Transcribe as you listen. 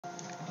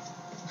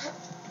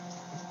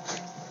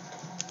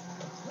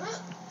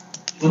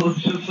Well,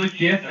 it's just like,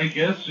 yeah, I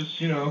guess, just,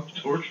 you know,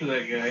 torture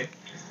that guy.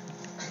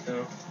 You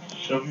know,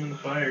 shove him in the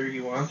fire, he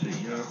wants it,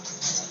 you know.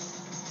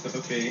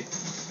 Okay.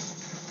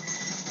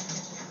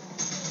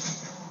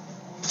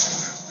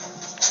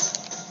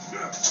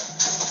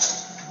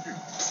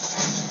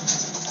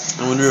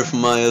 I wonder if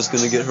Maya's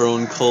gonna get her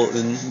own cult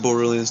in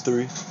Borderlands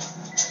 3.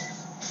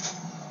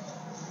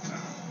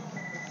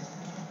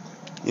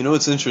 You know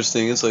what's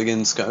interesting? It's like in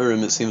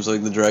Skyrim, it seems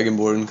like the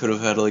Dragonborn could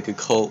have had like a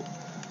cult,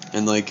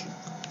 and like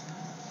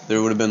there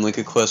would have been like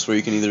a quest where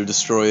you can either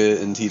destroy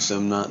it and teach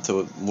them not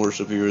to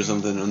worship you or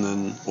something, and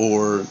then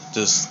or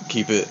just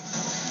keep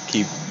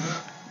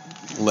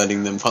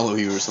letting them follow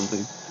you or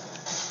something.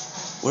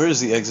 Where is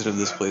the exit of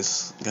this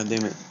place? God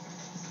damn it.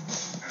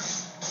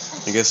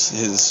 I guess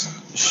his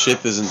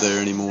ship isn't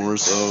there anymore,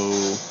 so...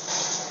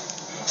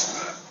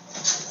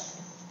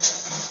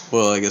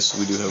 Well, I guess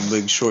we do have a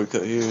big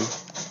shortcut here.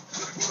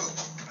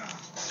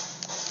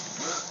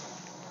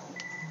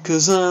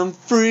 'Cause I'm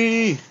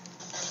free!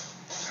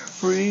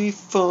 Free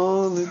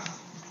falling.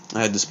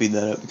 I had to speed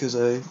that up because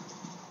I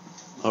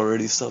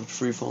already stopped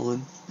free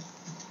falling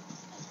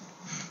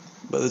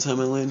by the time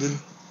I landed.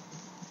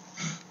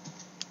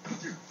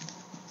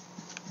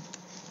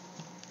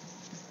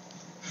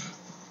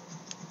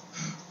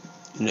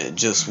 And it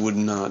just would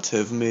not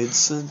have made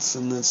sense,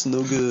 and that's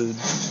no good.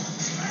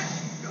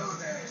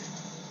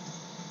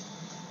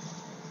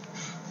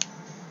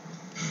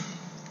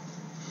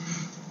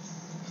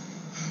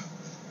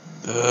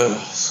 Ugh,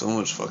 so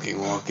much fucking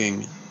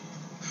walking.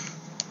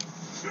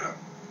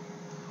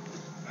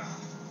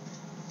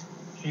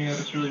 Yeah,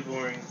 it's really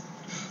boring.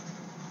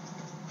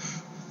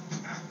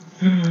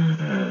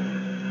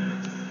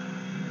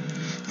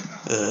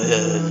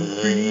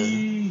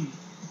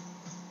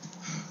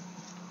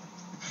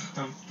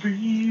 I'm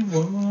free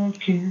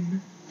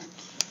walking.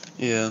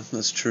 Yeah,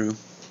 that's true.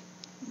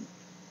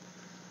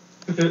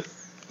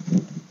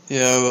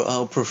 Yeah,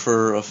 I'll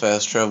prefer a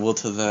fast travel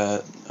to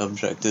that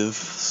objective,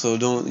 so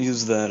don't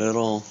use that at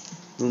all.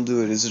 Don't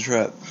do it, it's a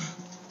trap.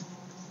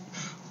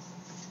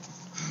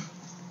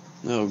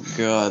 Oh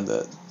god,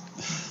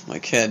 my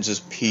cat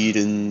just peed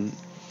in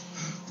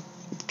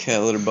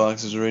cat litter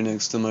boxes right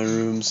next to my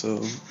room,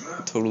 so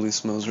it totally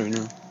smells right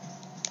now.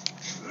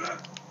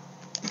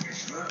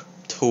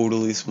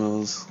 Totally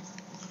smells.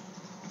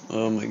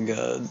 Oh my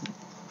god.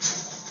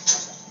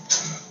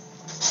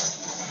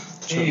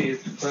 Hey,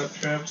 it's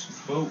Claptrap's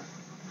boat.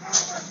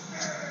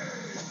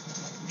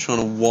 Trying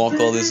to walk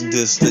all this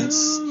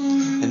distance,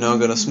 and now I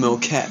gotta smell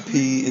cat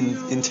pee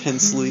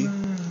intensely.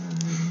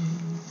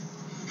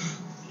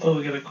 Oh,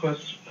 we got a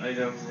quest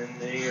item, and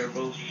they are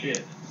both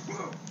shit.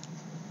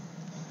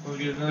 We'll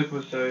get another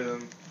quest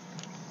item.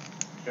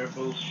 They're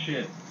both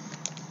shit.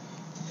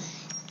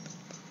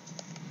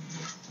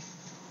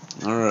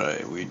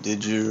 Alright, we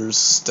did your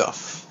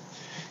stuff.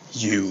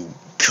 You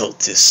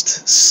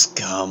cultist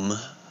scum.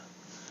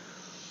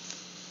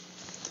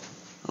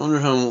 I wonder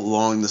how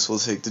long this will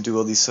take to do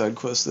all these side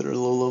quests that are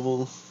low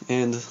level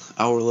and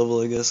hour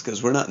level, I guess,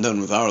 because we're not done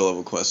with hour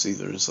level quests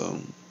either,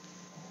 so.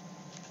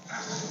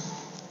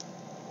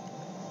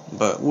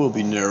 But we'll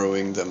be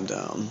narrowing them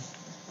down.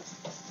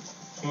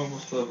 I'm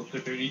almost level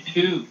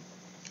 32.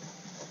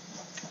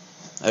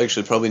 I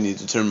actually probably need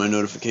to turn my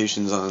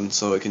notifications on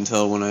so I can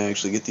tell when I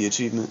actually get the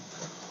achievement.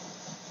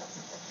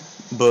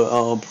 But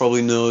I'll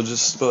probably know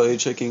just by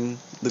checking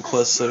the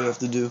quests that I have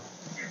to do.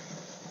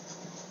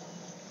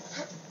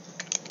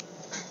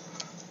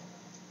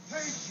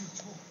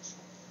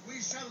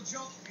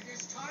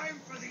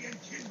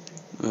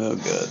 Oh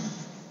god.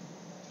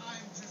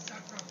 Time to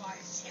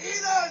sacrifice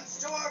heathens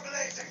to our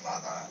blazing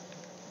mother.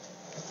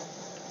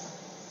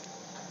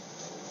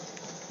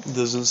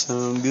 Doesn't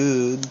sound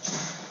good.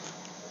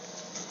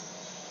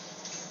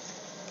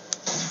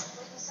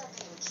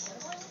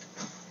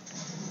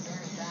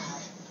 Very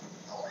bad.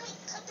 Or it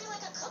could be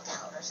like a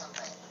cookout or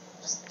something.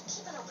 Just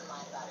keep an open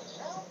mind about it, you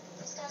know?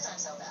 These guys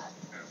aren't so bad.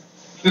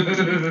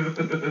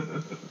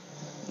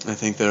 I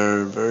think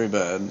they're very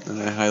bad,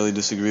 and I highly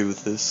disagree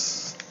with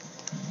this.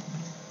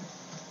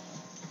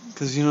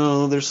 Because, you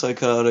know, they're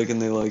psychotic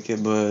and they like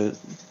it, but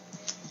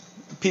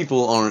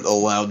people aren't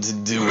allowed to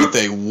do what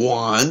they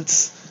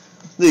want.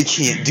 They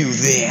can't do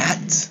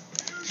that.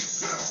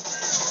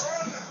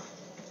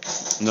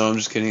 No, I'm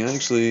just kidding. I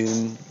actually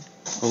am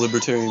a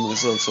libertarian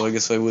myself, so I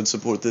guess I would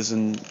support this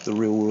in the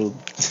real world.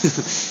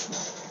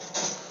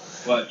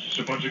 What, just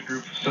a bunch of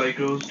group of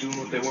psychos doing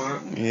what they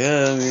want?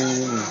 Yeah, I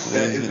mean...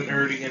 That isn't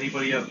hurting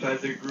anybody outside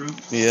their group?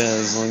 Yeah,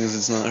 as long as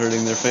it's not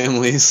hurting their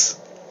families.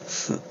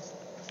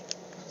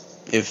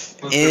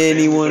 If Most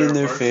anyone in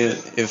their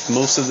if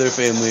most of their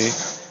family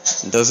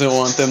doesn't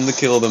want them to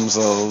kill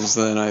themselves,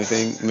 then I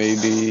think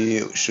maybe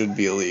it should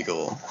be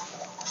illegal.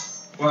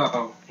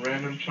 Wow,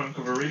 random chunk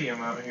of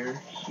iridium out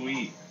here.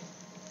 Sweet.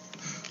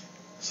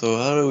 So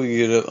how do we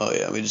get up? Oh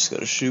yeah, we just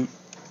gotta shoot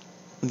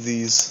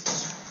these.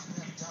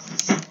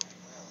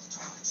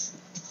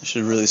 I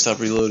should really stop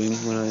reloading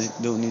when I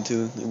don't need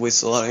to. It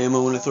wastes a lot of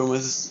ammo when I throw my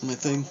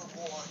thing.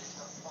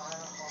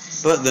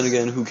 But then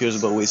again, who cares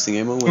about wasting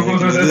ammo when I can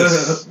do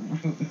this?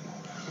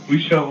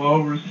 We shall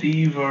all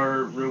receive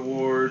our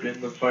reward in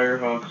the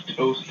Firehawk's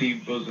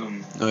toasty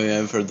bosom. Oh yeah,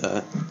 I've heard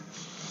that.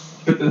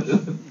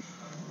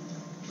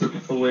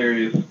 That's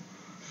hilarious.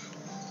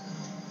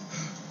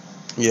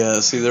 Yeah,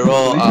 see, they're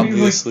all Are these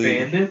obviously...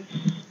 things like bandits?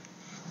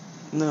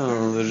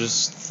 No, they're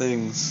just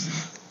things.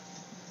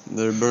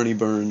 They're Bernie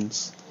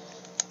Burns.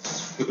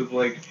 With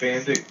like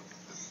bandit.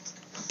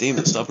 Damn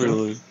it, stop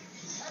reloading. And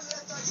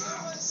let the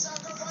human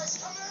sacrifice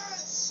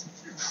commence!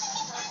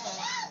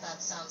 Okay,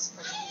 that sounds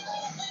pretty evil.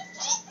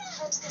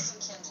 Head to this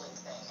enkindling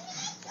thing.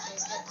 If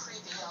things get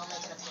creepy, I'll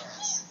make an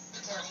appearance. Be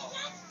careful.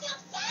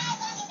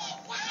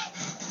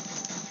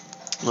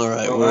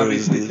 Alright, Well, where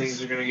is obviously this?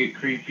 things are gonna get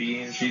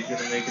creepy, and she's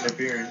gonna make an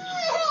appearance.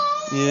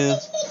 Yeah.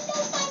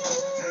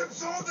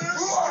 Dibs on this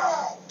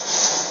now!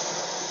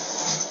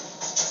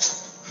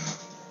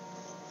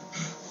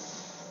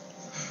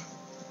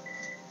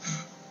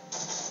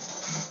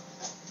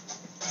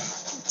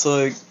 It's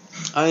like,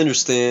 I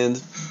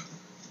understand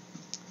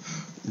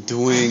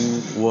doing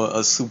what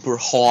a super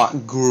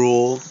hot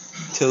girl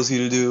tells you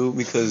to do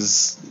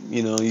because,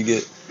 you know, you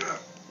get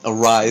a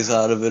rise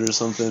out of it or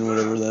something,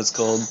 whatever that's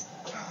called.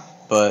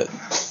 But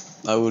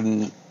I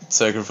wouldn't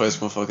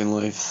sacrifice my fucking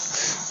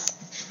life.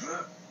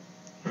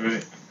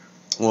 Right.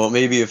 Well,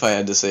 maybe if I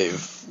had to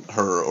save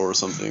her or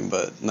something,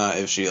 but not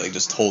if she, like,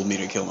 just told me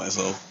to kill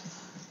myself.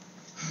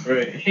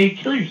 Right. Hey,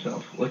 kill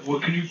yourself. Like,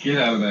 what could you get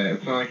out of that?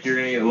 It's not like you're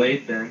gonna get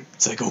laid then.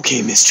 It's like,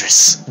 okay,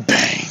 mistress.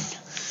 Bang.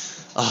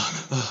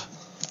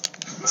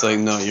 It's like,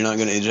 no, you're not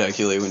gonna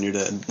ejaculate when you're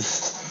dead.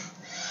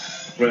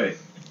 Right.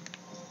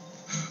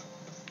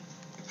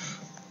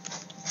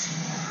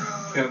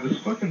 Yeah, this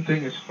fucking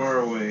thing is far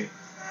away.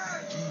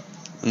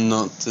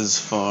 Not as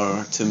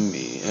far to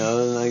me.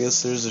 I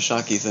guess there's a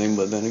shocky thing,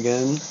 but then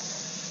again,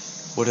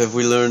 what have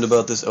we learned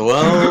about this?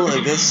 Well,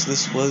 I guess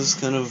this was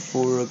kind of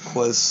for a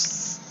quest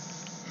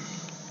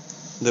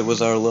that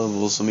was our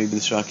level, so maybe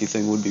the shocky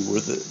thing would be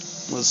worth it.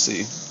 Let's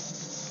see.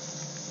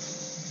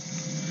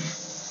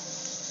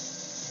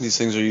 These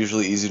things are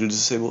usually easy to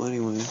disable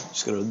anyway.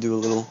 Just gotta do a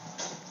little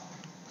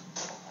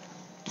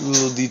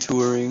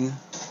detouring.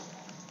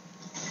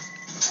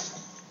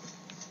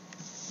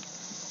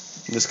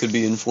 This could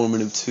be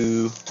informative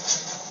too.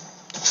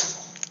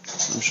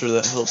 I'm sure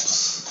that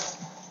helps.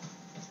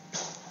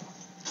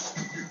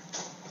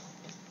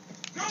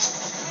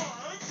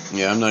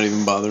 Yeah, I'm not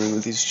even bothering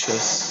with these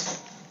chests.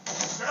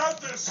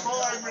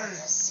 Satisfy me! We've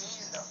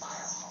seen the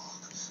Firehawk,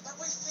 but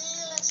we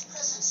feel its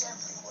presence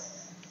everywhere.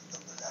 The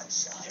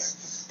bloodshots,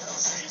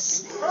 those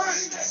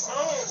So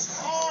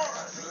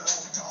hard!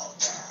 moved all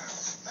down.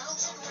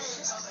 Mounted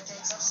raids on the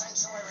gates of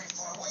Sanctuary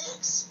for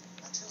weeks,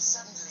 until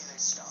suddenly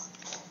they stopped.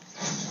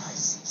 I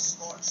see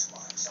scorch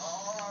marks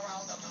all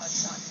around the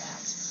bloodshot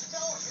camps.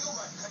 No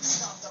human could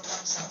stop the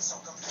bloodshot so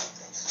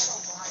completely, so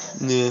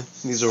violently, Yeah,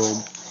 these are old.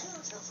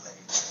 beautifully.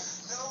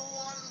 No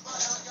one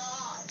but a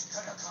god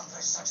could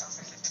accomplish such a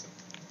feat.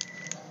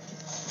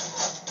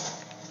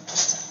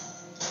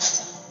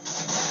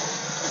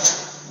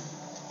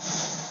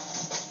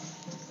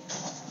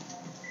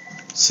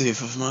 See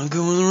if I'm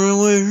going the right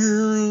way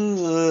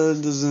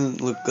here.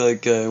 Doesn't look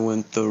like I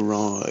went the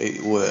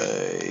right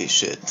way.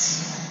 Shit.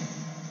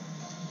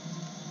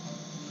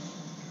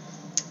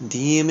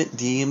 Damn it,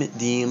 damn it,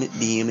 damn it,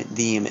 damn it,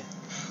 damn it.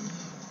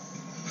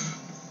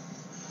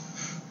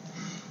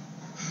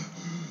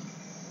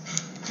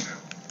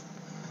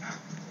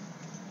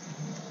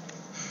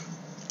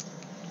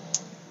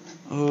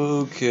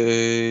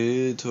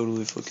 Okay,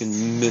 totally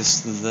fucking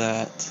missed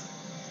that.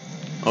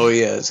 Oh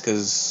yeah, it's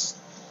cause...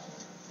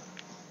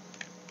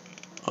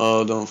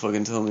 Oh, don't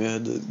fucking tell me I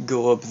had to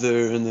go up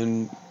there and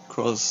then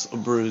cross a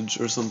bridge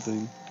or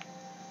something.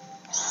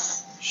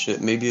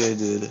 Shit, maybe I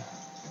did.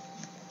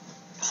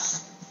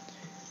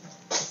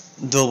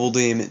 Double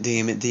damn it,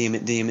 damn it, damn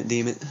it, damn it,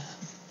 damn it.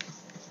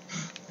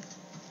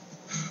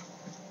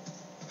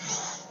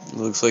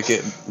 Looks like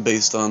it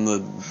based on the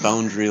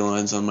boundary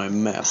lines on my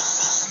map.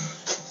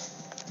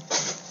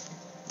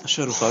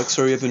 Shadowfox,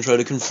 hurry up and try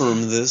to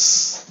confirm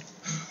this.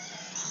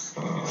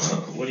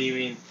 What do you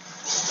mean?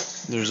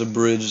 There's a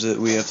bridge that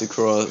we have to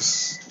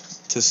cross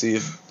to see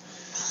if,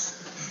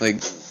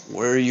 like,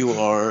 where you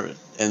are,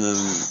 and then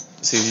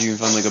see if you can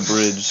find, like, a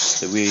bridge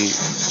that we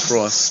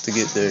cross to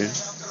get there.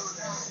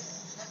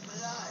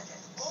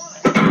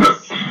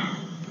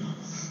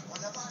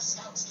 One of our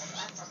scouts came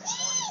back from his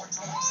morning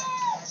patrol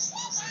exactly as he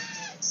usually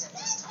did, except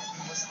this time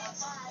he was on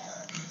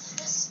fire.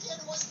 His skin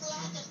was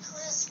black and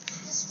crisp,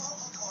 his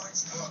vocal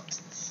cords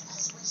cooked.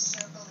 As we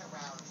circled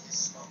around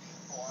his smoking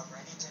form,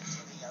 ready to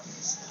divvy up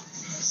his loot,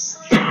 his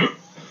shriek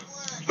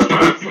worked.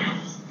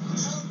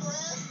 Some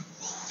breath.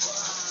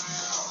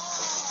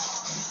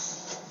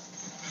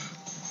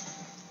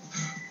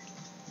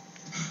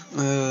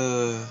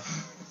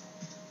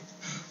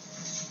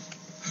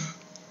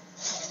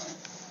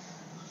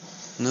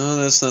 No,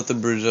 that's not the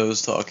bridge I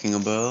was talking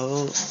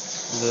about.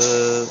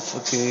 The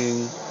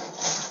fucking...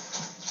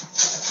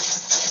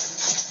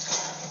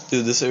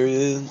 Dude, this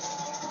area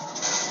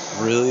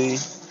really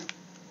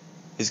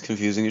is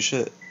confusing as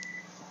shit.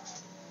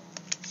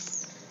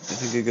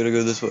 think I gotta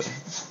go this way.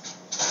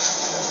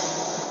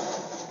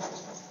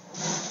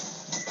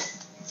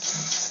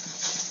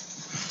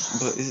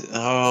 But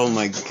oh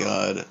my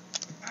god.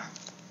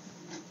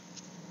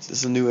 Is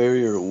this a new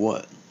area or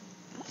what?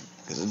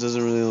 Because it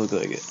doesn't really look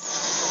like it.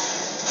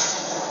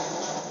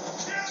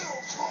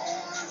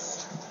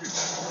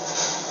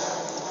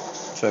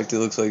 In fact, it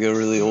looks like a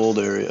really old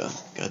area.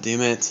 God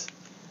damn it.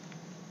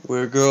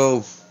 Where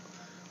go?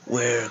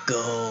 Where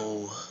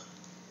go?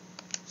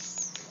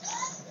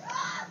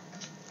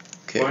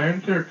 Okay. Why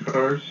aren't there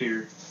cars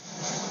here?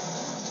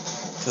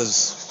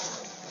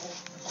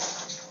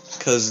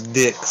 Cause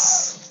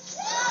dicks.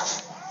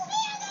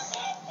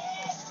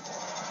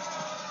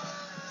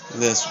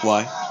 That's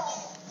why.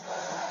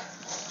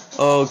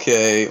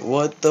 Okay,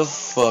 what the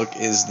fuck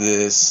is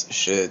this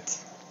shit?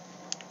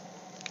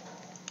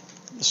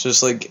 It's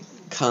just like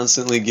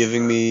constantly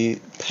giving me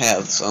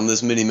paths on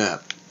this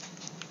mini-map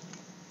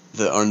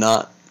that are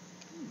not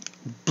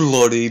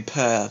bloody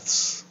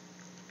paths.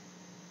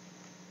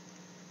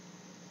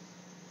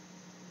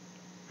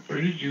 Where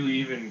did you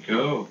even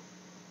go?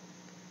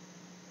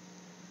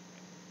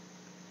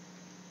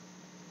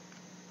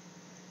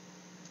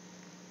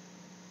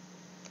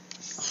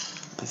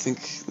 I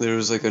think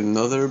there's like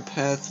another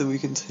path that we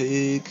can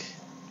take.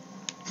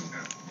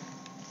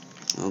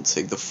 I'll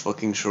take the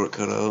fucking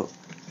shortcut out.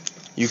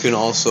 You can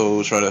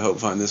also try to help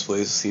find this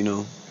place, you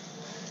know.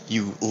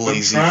 You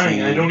lazy I'm trying.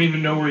 fool. I don't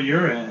even know where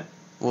you're at.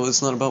 Well,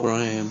 it's not about where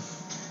I am.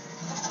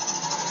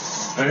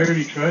 I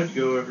already tried to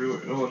go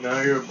everywhere. Oh,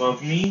 now you're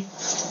above me?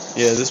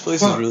 Yeah, this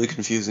place is really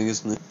confusing,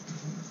 isn't it?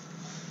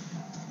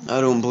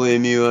 I don't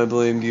blame you, I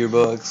blame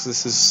Gearbox.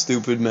 This is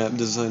stupid map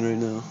design right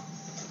now.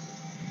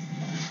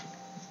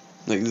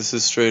 Like, this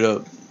is straight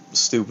up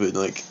stupid.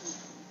 Like,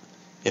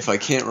 if I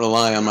can't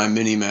rely on my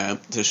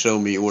mini-map to show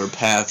me where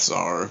paths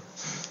are,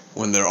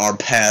 when there are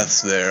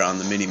paths there on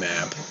the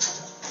mini-map,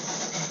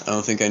 I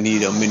don't think I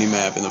need a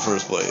mini-map in the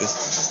first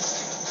place.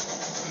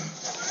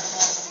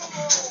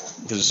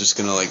 Because it's just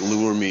gonna, like,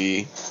 lure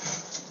me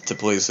to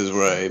places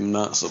where I'm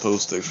not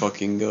supposed to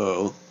fucking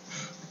go.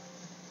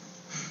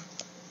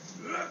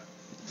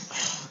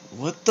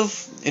 What the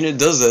and it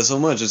does that so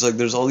much. It's like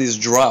there's all these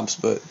drops,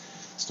 but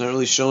it's not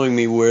really showing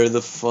me where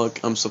the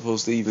fuck I'm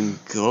supposed to even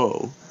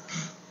go.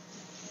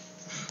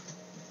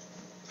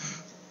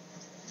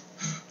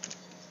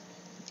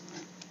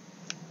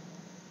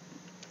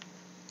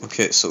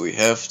 Okay, so we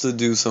have to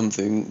do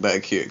something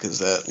back here, because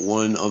that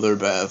one other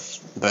path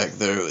back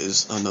there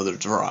is another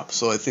drop.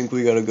 So I think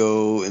we gotta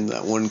go in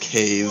that one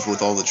cave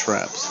with all the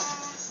traps.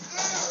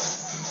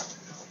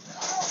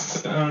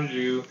 Found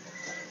you.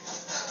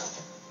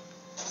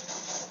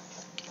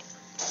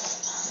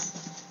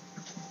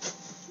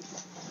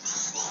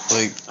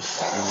 Like,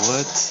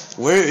 what?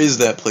 Where is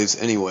that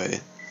place anyway?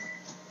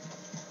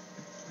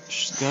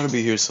 She's gotta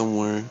be here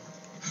somewhere.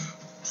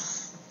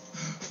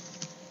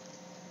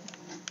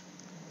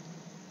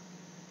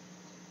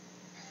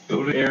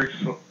 Go to Eric's.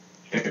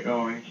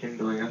 Oh, and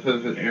kindling. I thought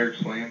it was at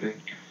Eric's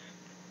Landing.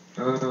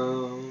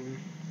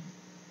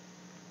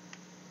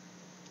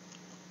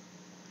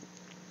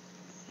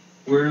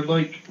 We're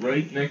like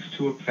right next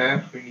to a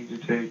path we need to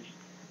take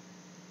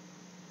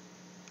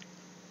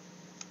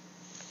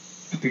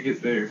to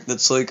get there.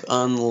 That's like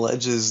on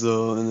ledges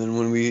though, and then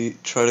when we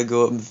try to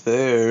go up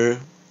there,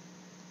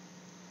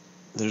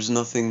 there's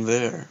nothing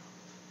there.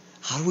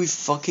 How do we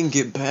fucking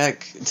get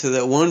back to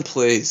that one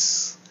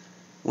place?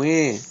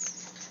 When?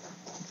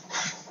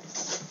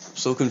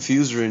 So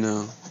confused right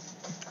now.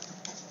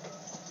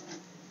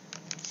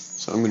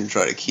 So I'm gonna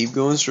try to keep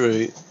going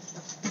straight.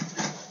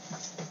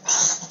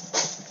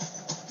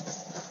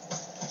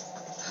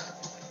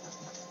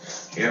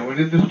 Yeah, when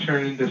did this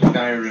turn into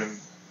Skyrim?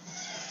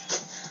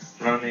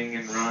 Running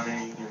and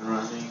running and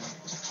running.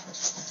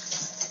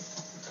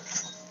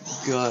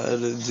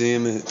 God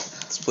damn it.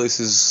 This place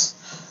is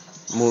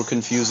more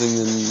confusing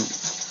than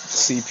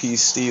CP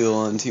Steel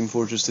on Team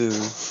Fortress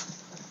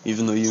 2.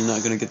 Even though you're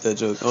not gonna get that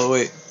joke. Oh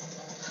wait.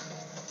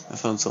 I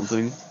found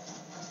something.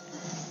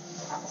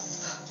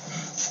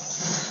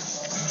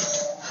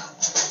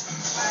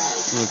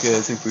 Okay,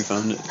 I think we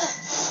found it.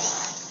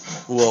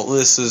 Well,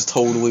 this is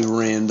totally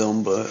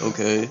random, but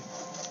okay.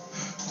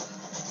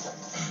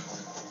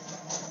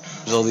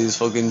 There's all these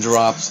fucking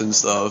drops and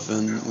stuff,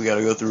 and we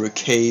gotta go through a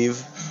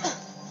cave.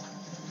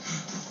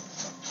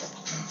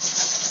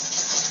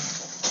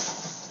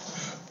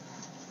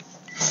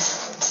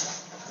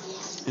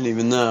 And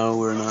even now,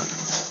 we're not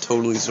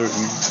totally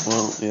certain.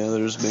 Well, yeah,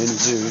 there's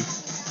bandits here.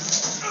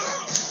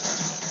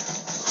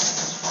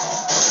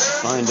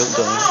 Fine, don't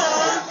die.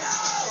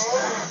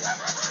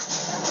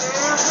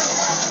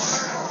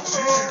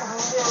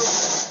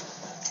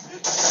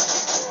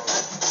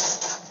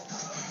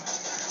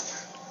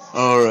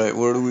 Alright,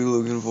 what are we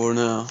looking for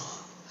now?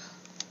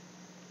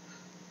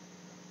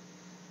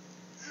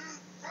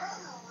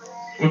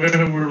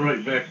 We're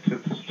right back to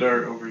the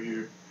start over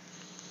here.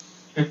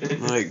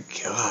 My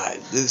god,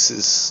 this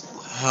is...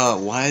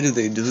 why do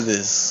they do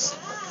this?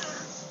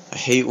 I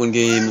hate when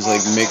games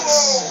like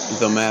mix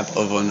the map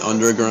of an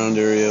underground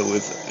area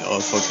with a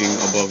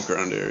fucking above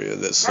ground area.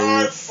 That's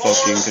so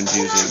fucking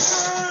confusing.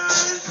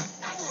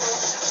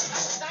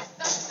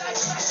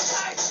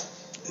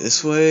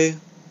 This way?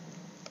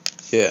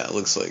 Yeah, it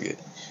looks like it.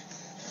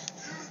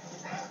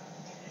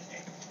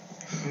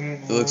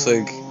 It looks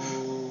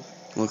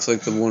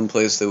like the one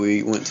place that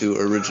we went to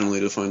originally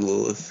to find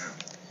Lilith.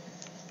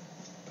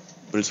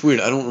 But it's weird,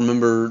 I don't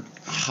remember,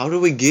 how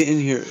did we get in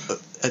here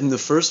in the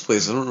first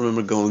place? I don't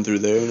remember going through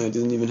there, and I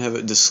didn't even have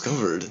it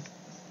discovered.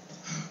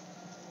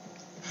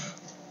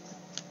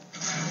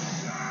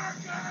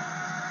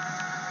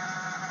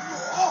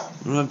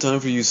 I don't have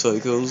time for you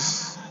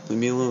psychos. Leave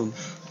me alone.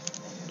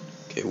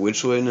 Okay,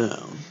 which way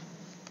now?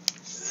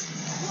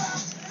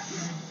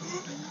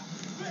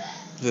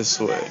 This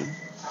way.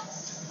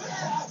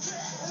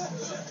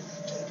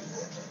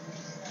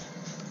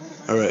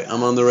 Alright,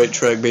 I'm on the right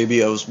track,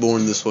 baby. I was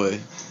born this way.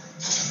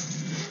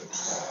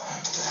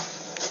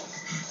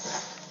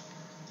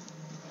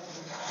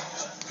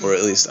 Or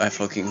at least I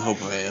fucking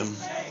hope I am.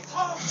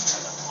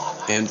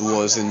 And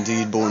was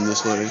indeed born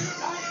this way.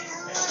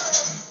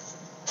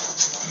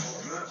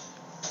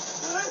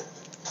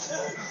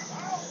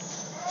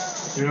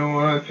 You know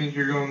what? I think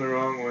you're going the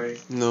wrong way.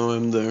 No,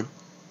 I'm there.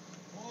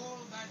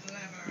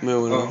 You might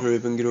want to hurry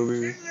up and get over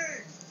here.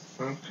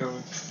 I'm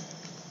coming.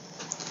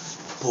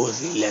 Pull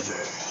the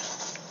lever.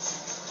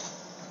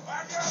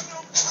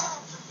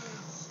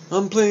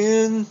 I'm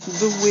playing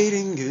the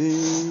waiting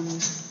game.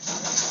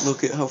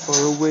 Look at how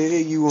far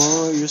away you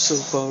are. You're so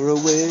far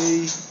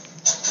away.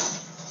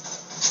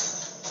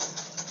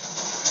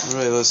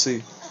 Alright, let's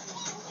see.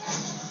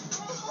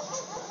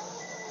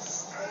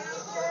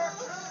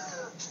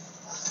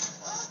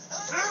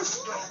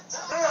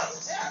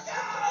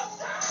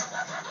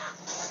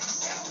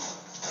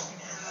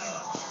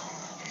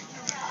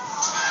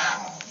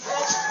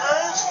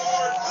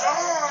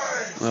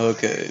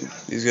 Okay,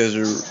 these guys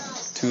are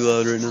too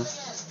loud right now.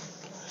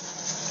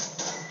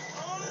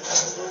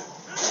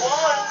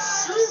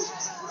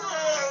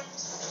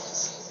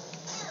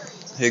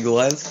 Hey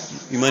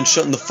Goliath, you mind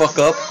shutting the fuck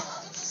up?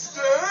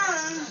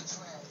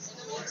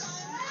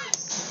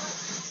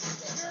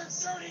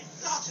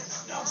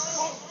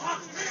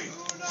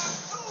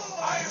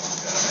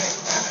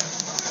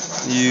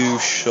 You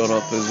shut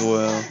up as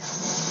well.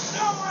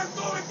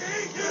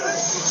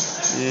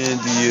 And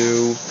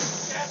you.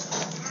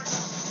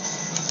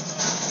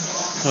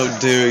 How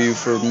dare you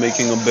for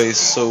making a base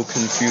so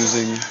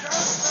confusing.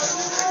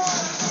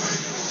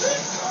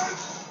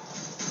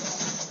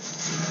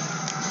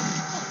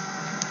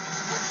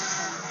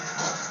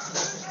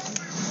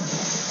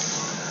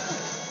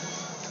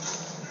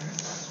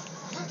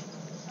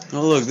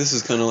 Oh look, this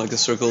is kind of like a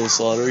circle of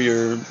slaughter.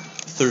 Your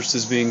thirst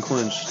is being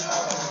quenched.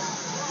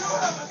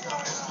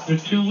 They're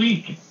too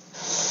weak.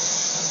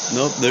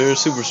 Nope, they're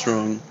super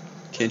strong.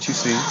 Can't you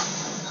see?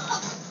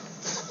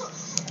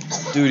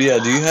 Dude, yeah,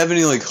 do you have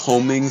any, like,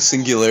 homing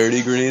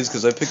singularity grenades?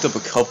 Because I picked up a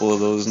couple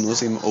of those, and those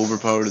seem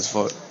overpowered as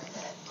fuck.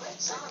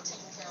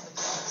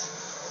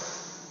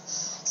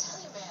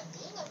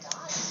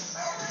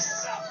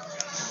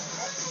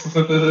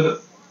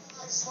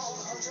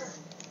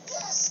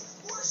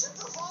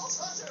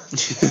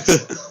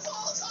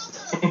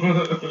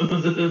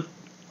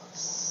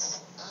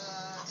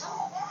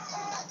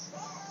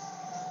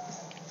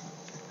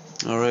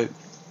 Alright.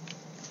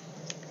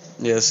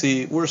 Yeah,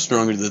 see, we're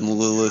stronger than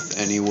Lilith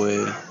anyway.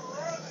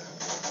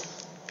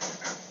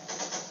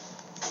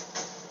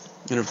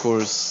 And of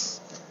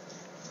course,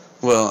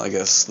 well, I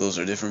guess those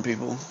are different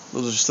people.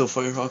 Those are still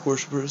Firehawk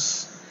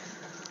worshippers.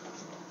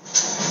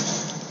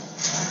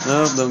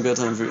 Nope, don't got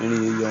time for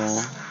any of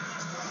y'all.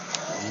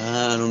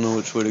 I don't know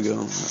which way to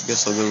go. I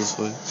guess I'll go this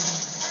way.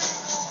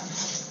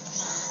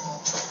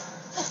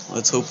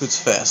 Let's hope it's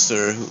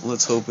faster.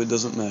 Let's hope it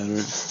doesn't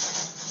matter.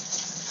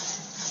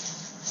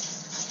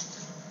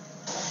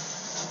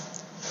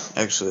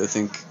 Actually, I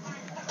think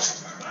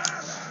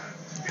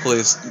the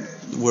place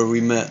where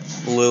we met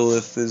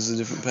Lilith is a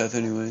different path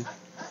anyway.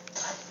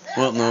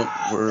 Well, no,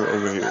 we're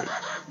over here.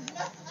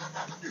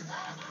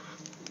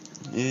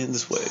 And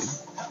this way.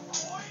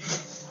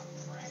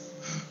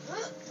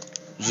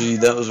 Gee,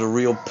 that was a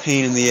real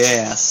pain in the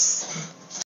ass.